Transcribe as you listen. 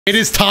It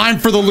is time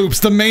for the loops,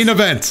 the main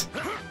event.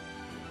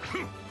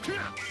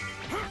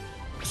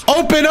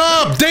 Open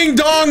up! Ding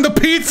dong, the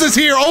pizza's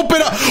here!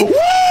 Open up! Woo!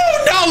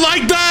 Not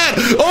like that!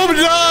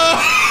 Open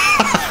up!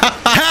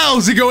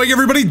 How's it going,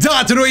 everybody?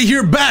 Dotodoya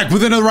here, back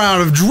with another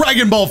round of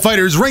Dragonball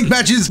FighterZ ranked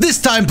matches, this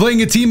time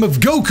playing a team of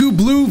Goku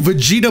Blue,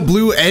 Vegeta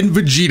Blue, and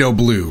Vegito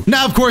Blue.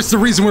 Now, of course, the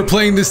reason we're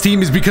playing this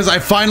team is because I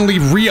finally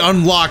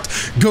re-unlocked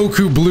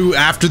Goku Blue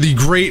after the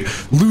great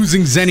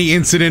losing Zenny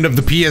incident of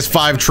the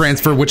PS5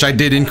 transfer, which I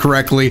did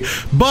incorrectly,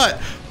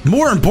 but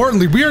more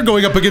importantly, we are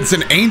going up against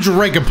an Angel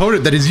rank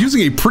opponent that is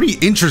using a pretty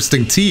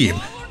interesting team.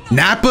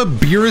 Nappa,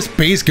 Beerus,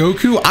 Base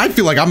Goku. I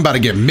feel like I'm about to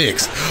get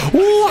mixed.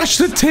 Oh, I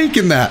should have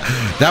taken that.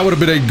 That would have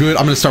been a good.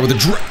 I'm going to start with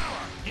a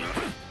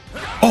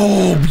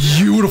Oh,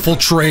 beautiful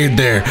trade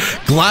there.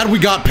 Glad we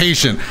got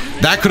patient.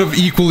 That could have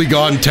equally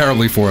gone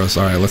terribly for us.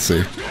 All right, let's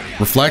see.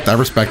 Reflect. I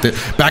respect it.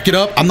 Back it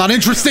up. I'm not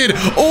interested.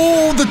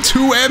 Oh, the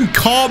 2M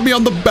caught me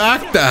on the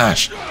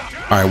backdash.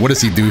 All right, what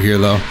does he do here,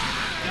 though?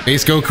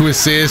 Base Goku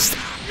assist.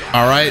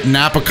 All right,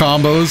 Nappa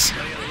combos.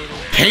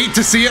 Hate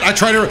to see it. I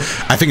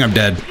think I'm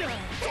dead.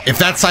 If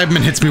that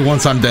Cyberman hits me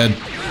once, I'm dead.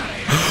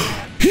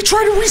 He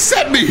tried to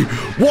reset me.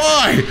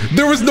 Why?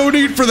 There was no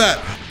need for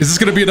that. Is this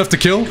going to be enough to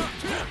kill?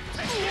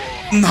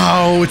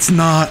 No, it's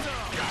not.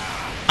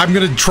 I'm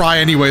going to try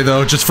anyway,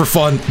 though, just for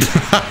fun.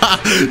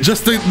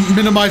 Just to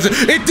minimize it.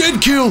 It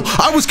did kill.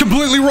 I was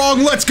completely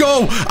wrong. Let's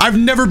go. I've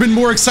never been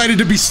more excited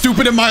to be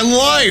stupid in my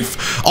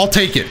life. I'll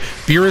take it.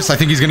 Beerus, I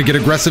think he's going to get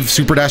aggressive.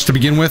 Super dash to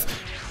begin with.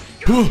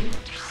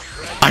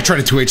 I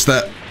tried to 2H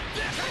that.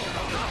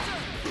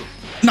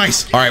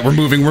 Nice. All right, we're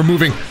moving. We're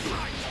moving.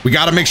 We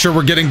got to make sure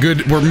we're getting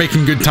good. We're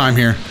making good time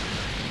here.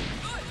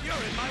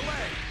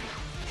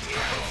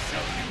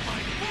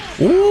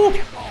 Ooh.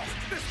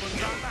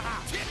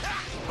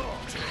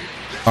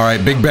 All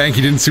right, Big Bang.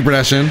 He didn't super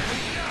dash in.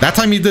 That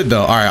time he did,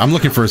 though. All right, I'm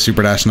looking for a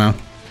super dash now.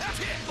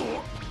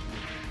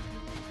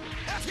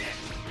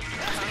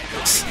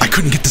 I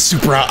couldn't get the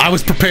super out. I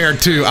was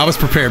prepared, too. I was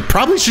prepared.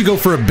 Probably should go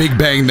for a Big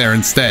Bang there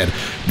instead.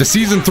 The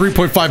season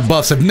 3.5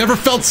 buffs have never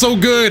felt so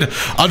good.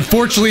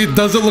 Unfortunately, it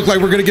doesn't look like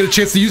we're going to get a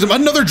chance to use them.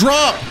 Another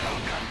drop.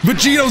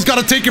 Vegito's got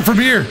to take it from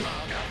here.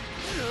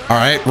 All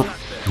right.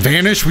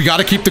 Vanish. We got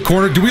to keep the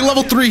corner. Do we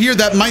level 3 here?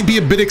 That might be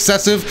a bit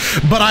excessive,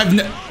 but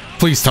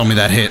please tell me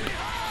that hit.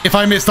 If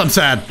I missed, I'm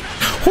sad.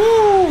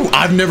 Woo!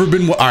 I've never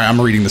been... All right,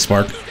 I'm reading the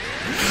spark.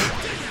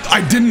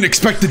 I didn't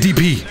expect the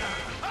DP.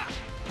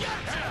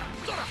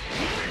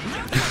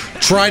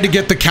 Tried to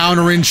get the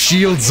counter in,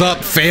 shields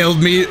up, failed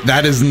me.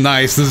 That is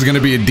nice. This is going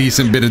to be a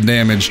decent bit of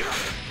damage.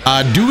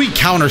 Do we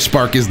counter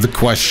spark is the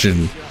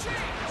question.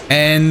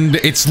 And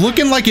it's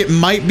looking like it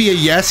might be a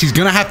yes. He's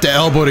going to have to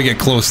elbow to get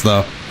close,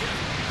 though.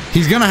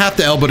 He's going to have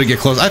to elbow to get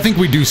close. I think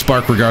we do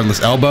spark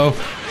regardless. Elbow,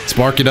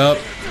 spark it up.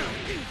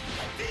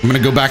 I'm going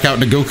to go back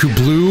out into Goku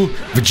Blue.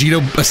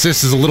 Vegito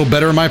assist is a little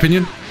better in my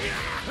opinion.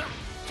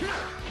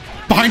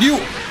 Behind you.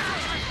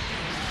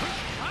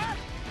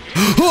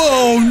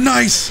 Oh,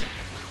 nice.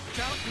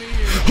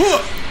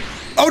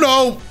 Oh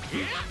no!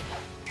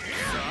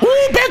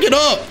 Woo, back it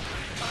up!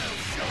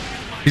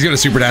 He's gonna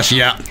super dash,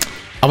 yeah.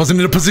 I wasn't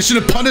in a position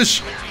to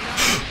punish.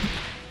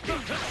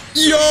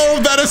 Yo,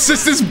 that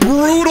assist is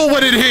brutal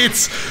when it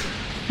hits.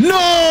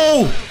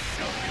 No!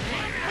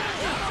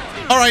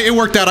 Alright, it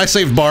worked out. I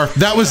saved bar.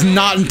 That was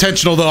not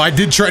intentional, though. I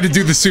did try to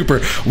do the super.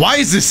 Why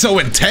is this so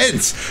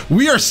intense?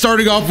 We are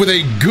starting off with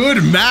a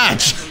good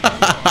match.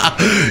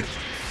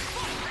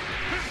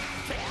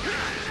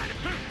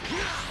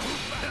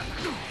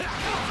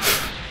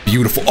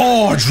 Beautiful.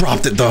 Oh, I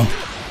dropped it though.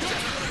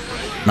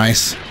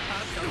 Nice.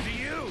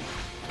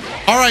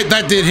 All right,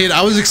 that did hit.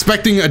 I was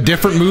expecting a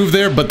different move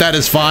there, but that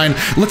is fine.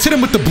 Let's hit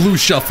him with the blue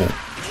shuffle.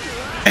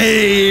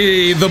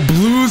 Hey, the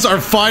blues are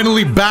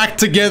finally back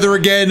together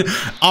again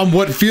on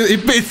what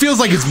it feels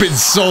like it's been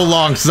so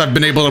long since I've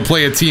been able to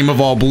play a team of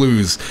all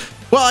blues.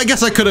 Well, I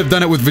guess I could have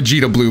done it with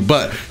Vegeta Blue,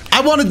 but I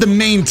wanted the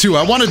main two.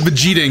 I wanted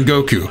Vegeta and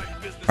Goku. All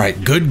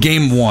right, good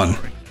game 1.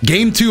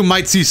 Game 2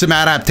 might see some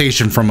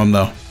adaptation from him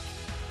though.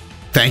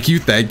 Thank you,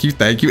 thank you,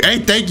 thank you. Hey,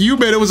 thank you,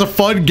 man. It was a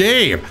fun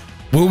game.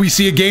 Will we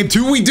see a game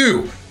 2? We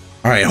do.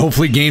 All right,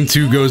 hopefully game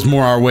 2 goes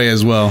more our way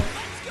as well.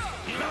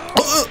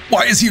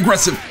 Why is he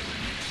aggressive?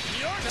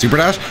 Super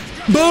dash.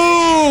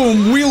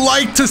 Boom! We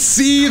like to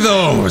see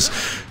those.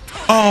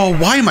 Oh,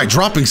 why am I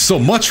dropping so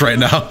much right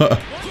now?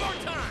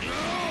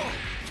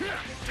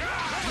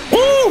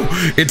 Woo!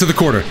 Into the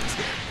corner.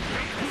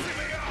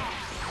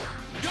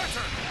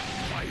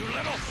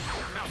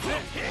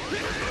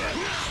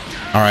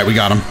 All right, we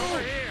got him.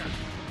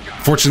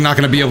 Fortunately, not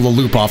going to be able to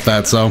loop off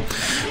that, so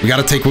we got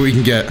to take what we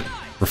can get.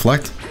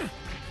 Reflect.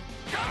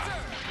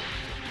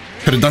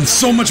 Could have done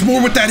so much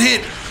more with that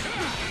hit.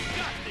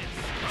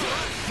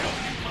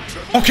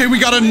 Okay, we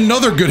got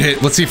another good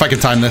hit. Let's see if I can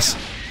time this.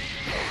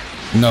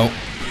 No.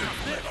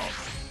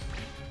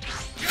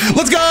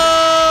 Let's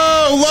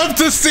go! Love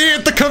to see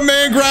it. The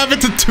command grab it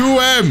to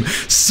 2M.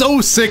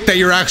 So sick that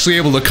you're actually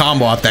able to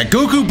combo off that.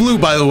 Goku Blue,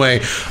 by the way,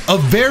 a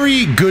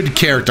very good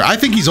character. I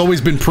think he's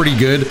always been pretty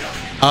good.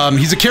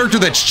 He's a character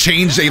that's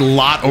changed a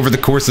lot over the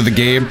course of the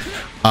game.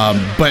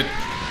 But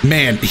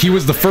man, he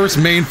was the first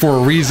main for a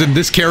reason.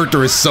 This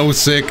character is so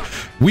sick.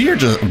 We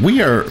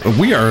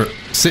are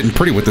sitting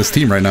pretty with this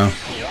team right now.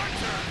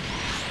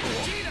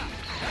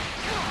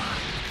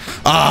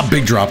 Ah,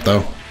 big drop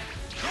though.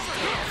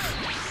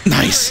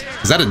 Nice.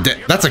 Is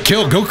that that's a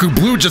kill? Goku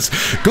Blue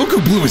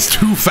is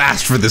too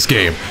fast for this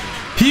game.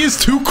 He is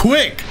too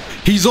quick.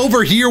 He's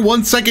over here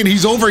 1 second,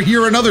 he's over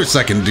here another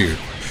second, dude.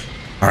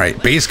 All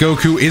right, base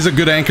Goku is a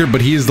good anchor,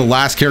 but he is the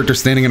last character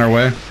standing in our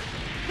way.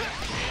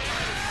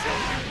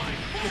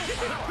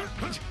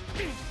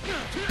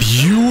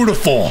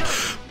 Beautiful,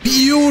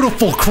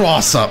 beautiful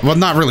cross up. Well,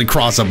 not really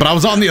cross up, but I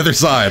was on the other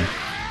side.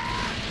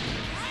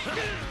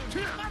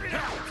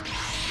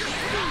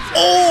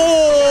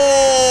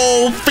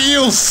 Oh,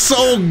 feels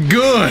so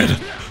good.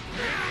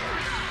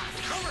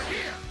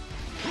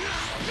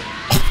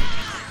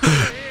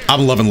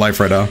 I'm loving life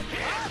right now.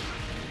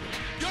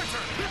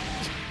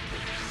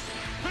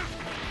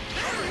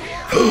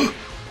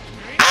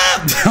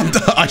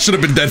 I should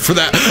have been dead for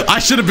that. I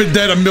should have been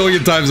dead a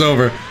million times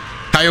over.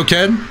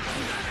 Kaioken?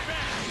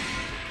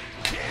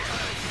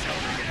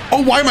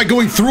 Oh, why am I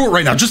going through it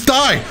right now? Just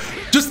die.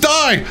 Just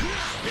die.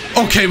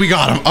 Okay, we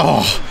got him.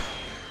 Oh.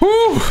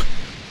 Whew.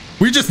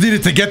 We just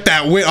needed to get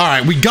that win. All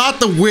right, we got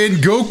the win.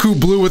 Goku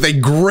Blue with a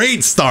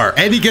great start.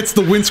 And he gets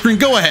the win screen.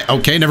 Go ahead.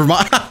 Okay, never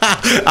mind.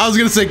 I was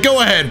going to say,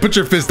 go ahead. Put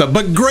your fist up.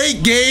 But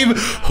great game.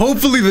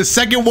 Hopefully the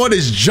second one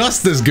is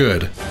just as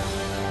good.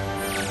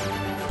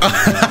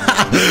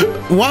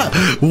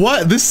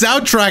 What? This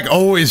soundtrack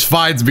always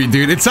finds me,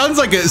 dude. It sounds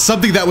like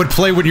something that would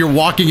play when you're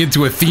walking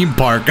into a theme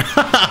park.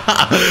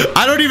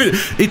 I don't even...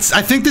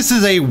 I think this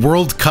is a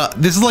World Cup...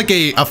 This is like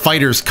a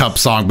Fighters Cup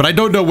song, but I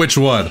don't know which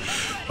one.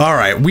 All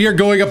right, we are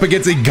going up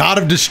against a God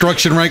of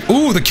Destruction rank.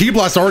 Ooh, the Ki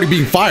Blast already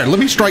being fired. Let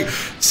me strike.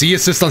 C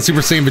assist on Super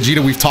Saiyan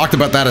Vegeta. We've talked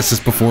about that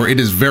assist before. It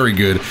is very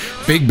good.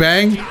 Big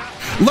Bang.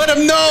 Let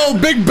him know.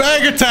 Big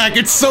Bang attack.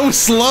 It's so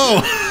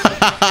slow.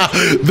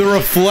 The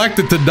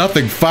reflected to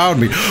nothing found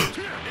me.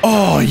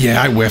 Oh,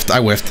 yeah, I whiffed.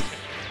 All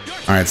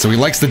right, so he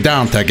likes the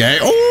down tech, eh?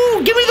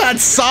 Oh, give me that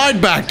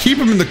side back. Keep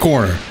him in the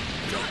corner.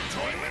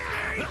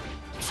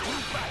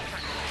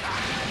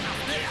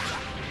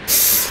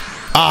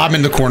 Ah, I'm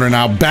in the corner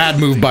now. Bad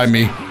move by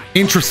me.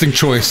 Interesting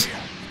choice.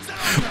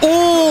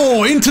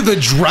 Oh, into the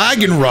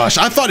Dragon Rush.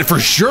 I thought for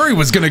sure he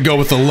was going to go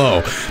with the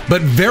low.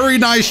 But very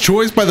nice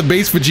choice by the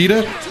base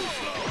Vegeta.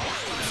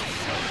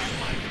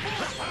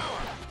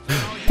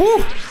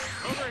 Whew.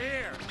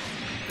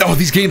 Oh,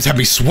 these games have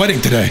me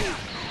sweating today.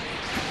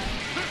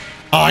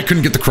 Oh, I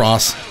couldn't get the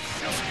cross.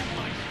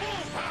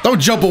 Don't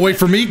jump away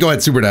from me. Go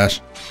ahead, Super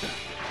Dash.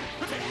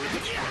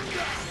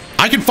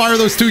 I can fire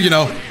those too, you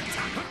know.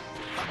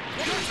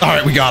 All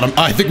right, we got him.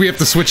 I think we have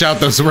to switch out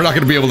though, so we're not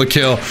going to be able to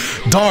kill.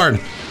 Darn.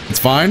 It's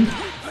fine.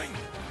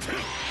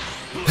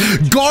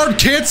 Guard,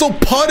 cancel,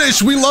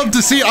 punish. We love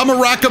to see it. I'm going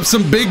to rack up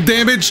some big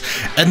damage,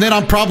 and then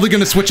I'm probably going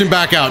to switch him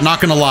back out.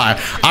 Not going to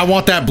lie. I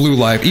want that blue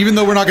life. Even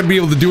though we're not going to be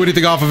able to do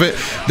anything off of it,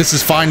 this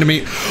is fine to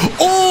me.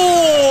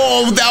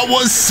 Oh, that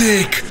was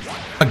sick.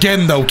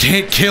 Again, though,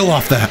 can't kill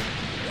off that.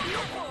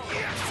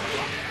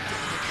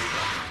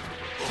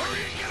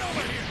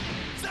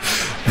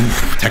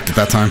 Protected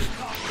that time.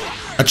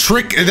 A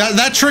trick,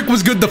 that trick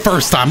was good the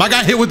first time. I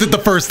got hit with it the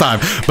first time,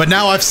 but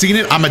now I've seen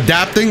it. I'm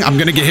adapting. I'm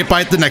gonna get hit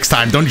by it the next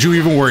time. Don't you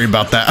even worry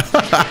about that.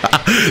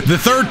 The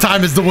third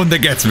time is the one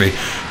that gets me.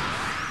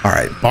 All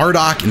right,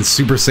 Bardock and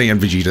Super Saiyan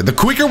Vegeta. The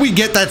quicker we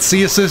get that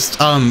C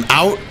assist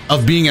out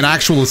of being an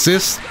actual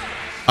assist,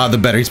 the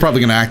better. He's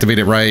probably gonna activate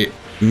it right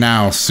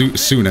now,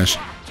 soonish.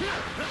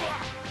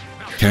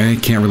 Okay,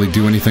 can't really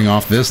do anything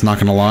off this, not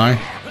gonna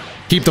lie.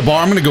 Keep the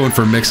bar. I'm gonna go in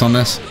for a mix on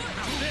this.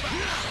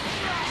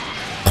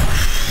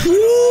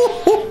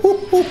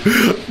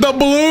 The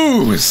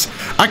blues!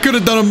 I could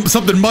have done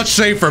something much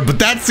safer, but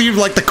that seemed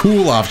like the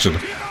cool option.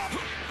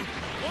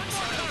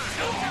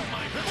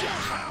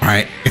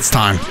 Alright, it's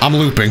time. I'm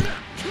looping.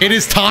 It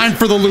is time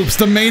for the loops,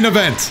 the main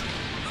event.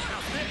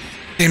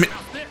 Damn it.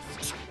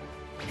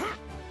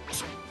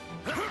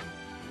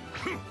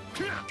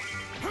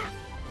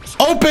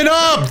 Open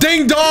up!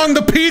 Ding dong,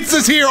 the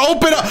pizza's here!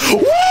 Open up!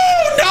 Woo!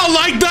 Not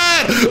like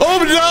that!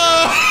 Open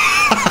up!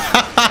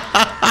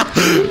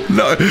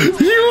 No,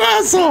 you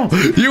asshole!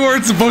 You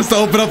weren't supposed to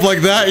open up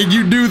like that, and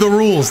you knew the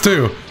rules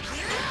too.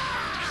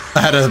 I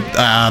had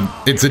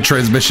a instant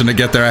transmission to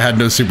get there. I had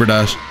no super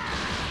dash.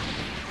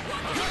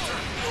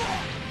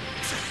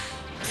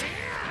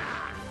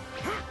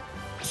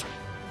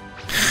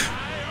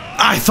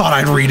 I thought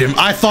I'd read him.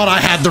 I thought I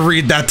had the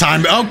read that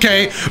time.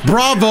 Okay,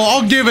 bravo.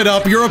 I'll give it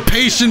up. You're a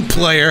patient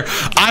player.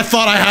 I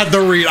thought I had the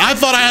read. I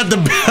thought I had the...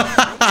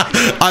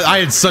 I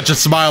had such a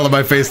smile on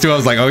my face too. I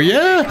was like, oh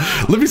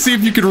yeah? Let me see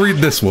if you can read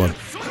this one.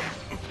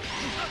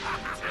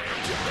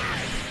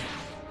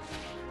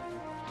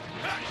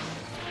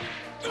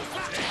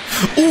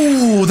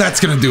 Ooh, that's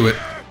gonna do it.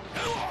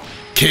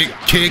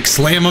 Kick,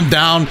 slam him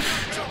down.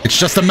 It's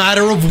just a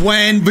matter of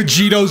when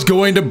Vegito's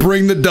going to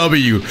bring the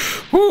W.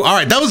 Woo, all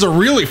right, that was a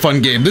really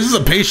fun game. This is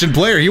a patient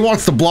player. He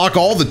wants to block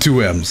all the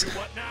 2Ms,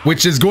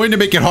 which is going to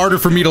make it harder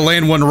for me to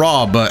land one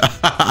raw, but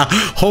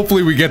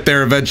hopefully we get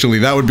there eventually.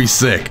 That would be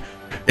sick.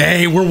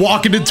 Hey, we're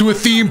walking into a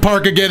theme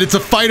park again. It's a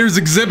fighter's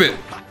exhibit.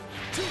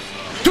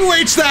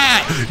 2H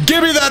that!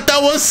 Give me that!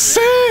 That was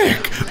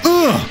sick!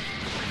 Ugh!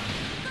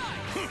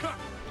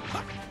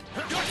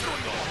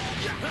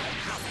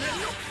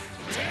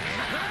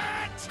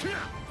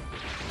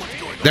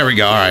 There we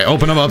go. All right,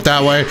 open them up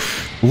that way.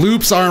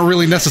 Loops aren't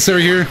really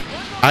necessary here.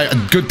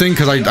 Good thing,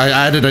 because I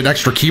added an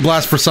extra key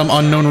blast for some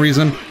unknown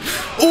reason.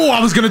 Oh,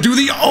 I was going to do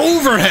the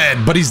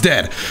overhead, but he's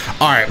dead.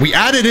 All right, we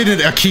added in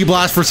a key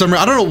blast for some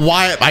reason. I don't know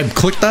why I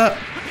clicked that.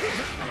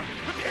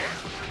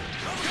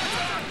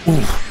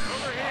 Ooh.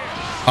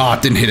 Oh,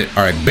 it didn't hit it.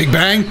 All right, big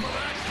bang.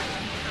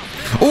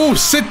 Oh,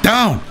 sit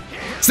down.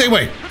 Stay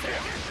away.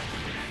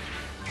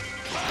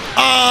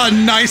 Ah,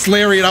 nice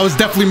lariat. I was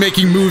definitely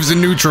making moves in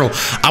neutral.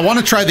 I want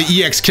to try the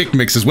EX kick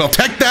mix as well.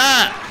 Tech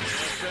that.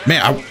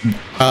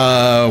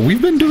 Man,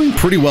 we've been doing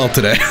pretty well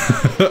today.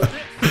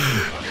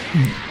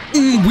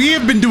 We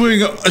have been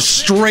doing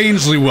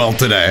strangely well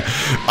today.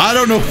 I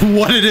don't know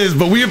what it is,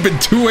 but we have been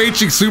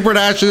 2Hing super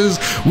dashes.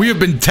 We have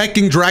been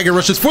teching dragon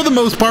rushes. For the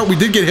most part, we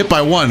did get hit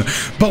by one,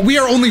 but we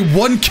are only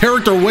one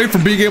character away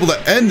from being able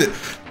to end it.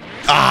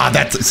 Ah,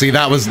 that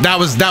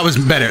was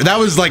better. That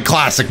was like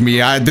classic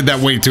me. I did that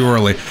way too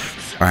early.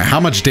 All right,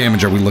 how much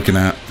damage are we looking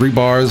at? 3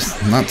 bars,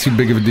 not too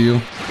big of a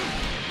deal.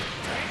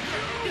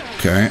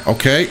 Okay,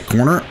 okay,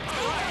 corner.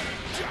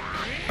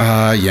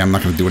 Yeah, I'm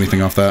not gonna do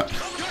anything off that.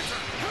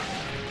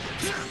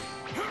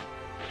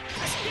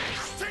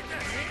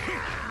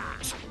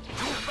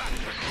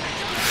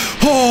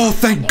 Oh,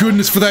 thank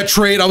goodness for that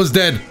trade. I was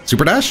dead.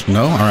 Super dash?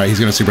 No? All right, he's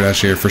gonna super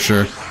dash here for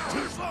sure.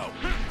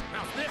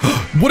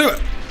 What do I...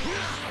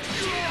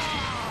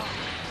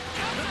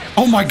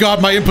 Oh my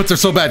God, my inputs are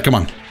so bad. Come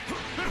on.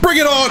 Bring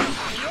it on.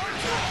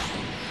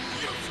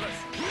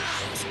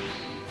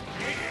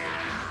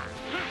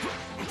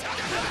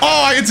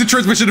 Oh, I instant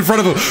transmission in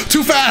front of him.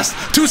 Too fast,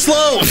 too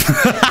slow.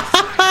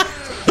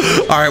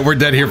 All right, we're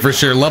dead here for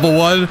sure. Level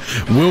 1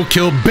 will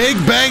kill. Big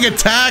bang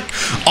attack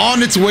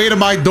on its way to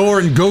my door,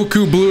 and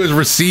Goku Blue has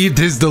received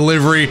his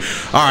delivery.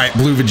 All right,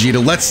 Blue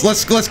Vegeta.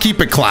 Let's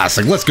keep it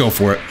classic. Let's go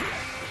for it.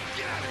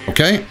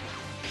 Okay.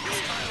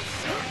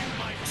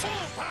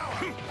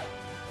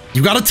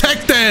 You got a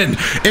tech then.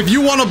 If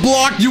you want to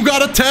block, you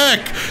got a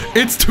tech.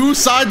 It's two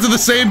sides of the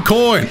same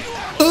coin.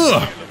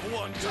 Ugh.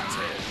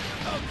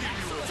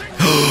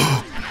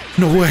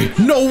 No way.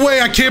 No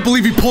way. I can't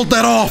believe he pulled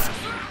that off.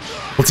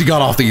 What's he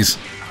got off these?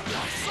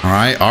 All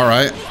right. All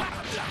right.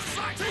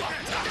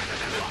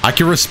 I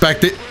can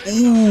respect it.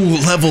 Ooh,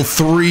 level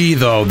 3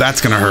 though.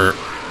 That's going to hurt.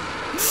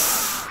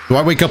 Do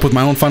I wake up with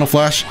my own final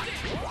flash?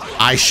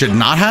 I should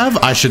not have.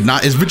 I should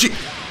not. Is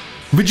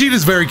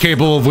Vegeta's very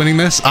capable of winning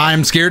this.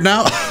 I'm scared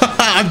now.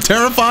 I'm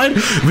terrified.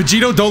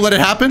 Vegito, don't let it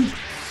happen.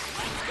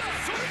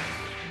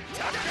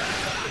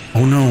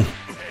 Oh no.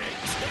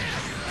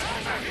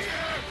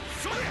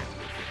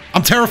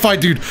 I'm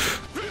terrified, dude.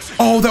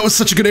 Oh, that was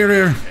such a good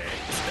air.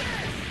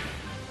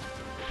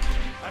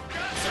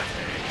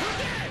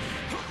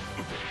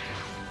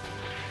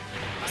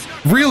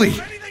 Really?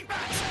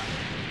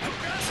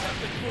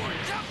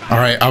 All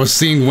right, I was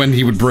seeing when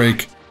he would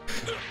break.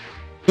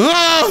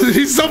 Oh,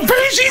 he's so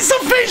patient. He's so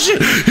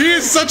patient. He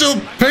is such a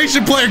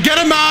patient player. Get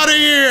him out of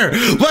here.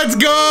 Let's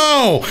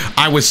go.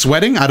 I was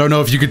sweating. I don't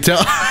know if you could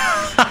tell.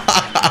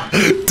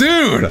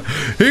 Dude,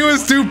 he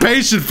was too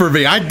patient for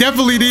me. I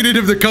definitely needed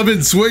him to come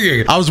in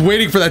swinging. I was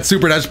waiting for that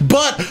super dash,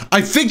 but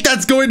I think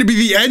that's going to be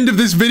the end of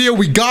this video.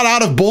 We got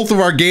out of both of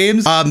our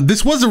games.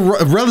 This was a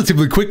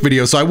relatively quick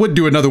video, so I would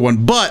do another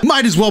one, but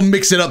might as well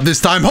mix it up this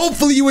time.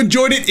 Hopefully you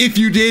enjoyed it. If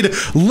you did,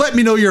 let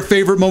me know your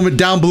favorite moment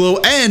down below,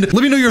 and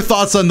let me know your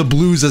thoughts on the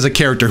Blues as a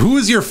character. Who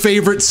is your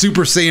favorite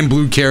Super Saiyan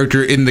Blue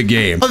character in the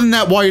game? Other than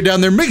that, while you're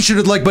down there, make sure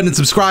to like button and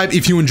subscribe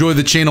if you enjoy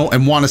the channel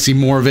and want to see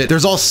more of it.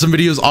 There's also some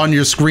videos on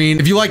your screen.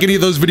 If you like any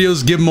of those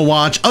videos, give them a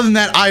watch. Other than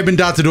that, I've been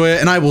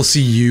Dotodoya, and I will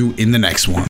see you in the next one.